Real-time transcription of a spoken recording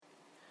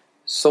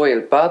Soy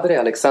el Padre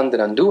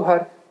Alexander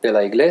Andújar de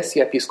la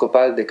Iglesia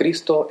Episcopal de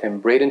Cristo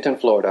en Bradenton,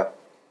 Florida,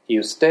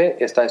 y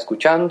usted está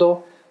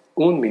escuchando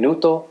Un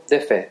Minuto de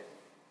Fe.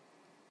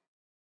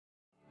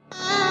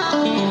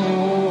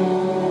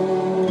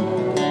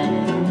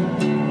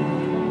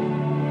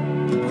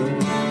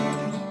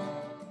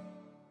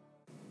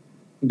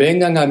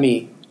 Vengan a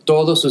mí,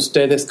 todos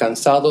ustedes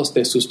cansados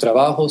de sus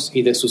trabajos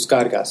y de sus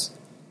cargas,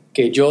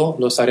 que yo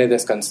los haré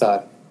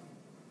descansar.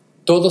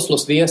 Todos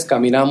los días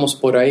caminamos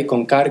por ahí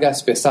con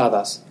cargas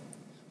pesadas.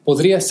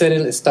 Podría ser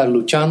el estar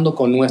luchando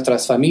con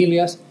nuestras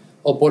familias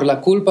o por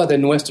la culpa de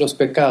nuestros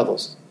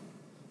pecados.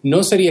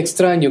 No sería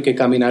extraño que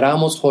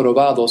camináramos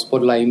jorobados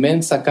por la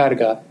inmensa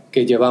carga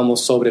que llevamos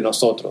sobre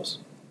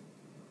nosotros.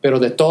 Pero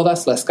de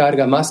todas, la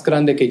carga más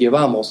grande que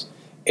llevamos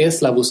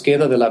es la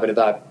búsqueda de la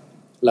verdad,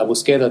 la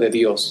búsqueda de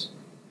Dios.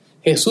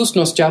 Jesús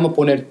nos llama a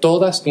poner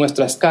todas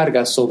nuestras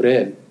cargas sobre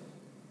Él,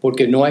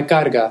 porque no hay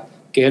carga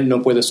que Él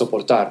no puede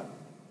soportar.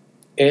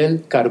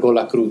 Él cargó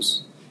la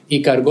cruz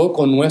y cargó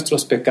con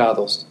nuestros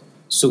pecados.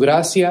 Su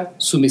gracia,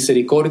 su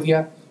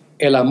misericordia,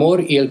 el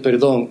amor y el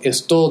perdón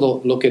es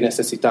todo lo que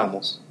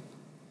necesitamos.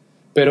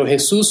 Pero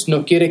Jesús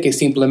no quiere que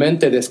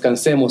simplemente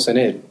descansemos en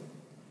Él.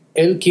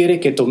 Él quiere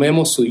que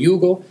tomemos su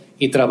yugo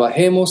y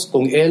trabajemos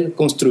con Él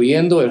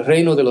construyendo el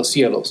reino de los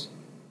cielos.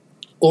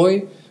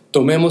 Hoy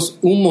tomemos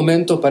un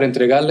momento para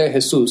entregarle a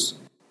Jesús.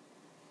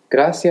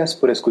 Gracias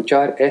por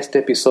escuchar este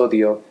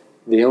episodio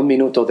de Un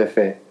Minuto de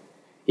Fe.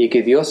 Y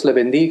que Dios le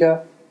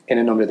bendiga en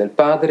el nombre del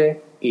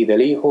Padre, y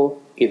del Hijo,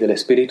 y del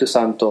Espíritu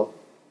Santo.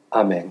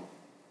 Amén.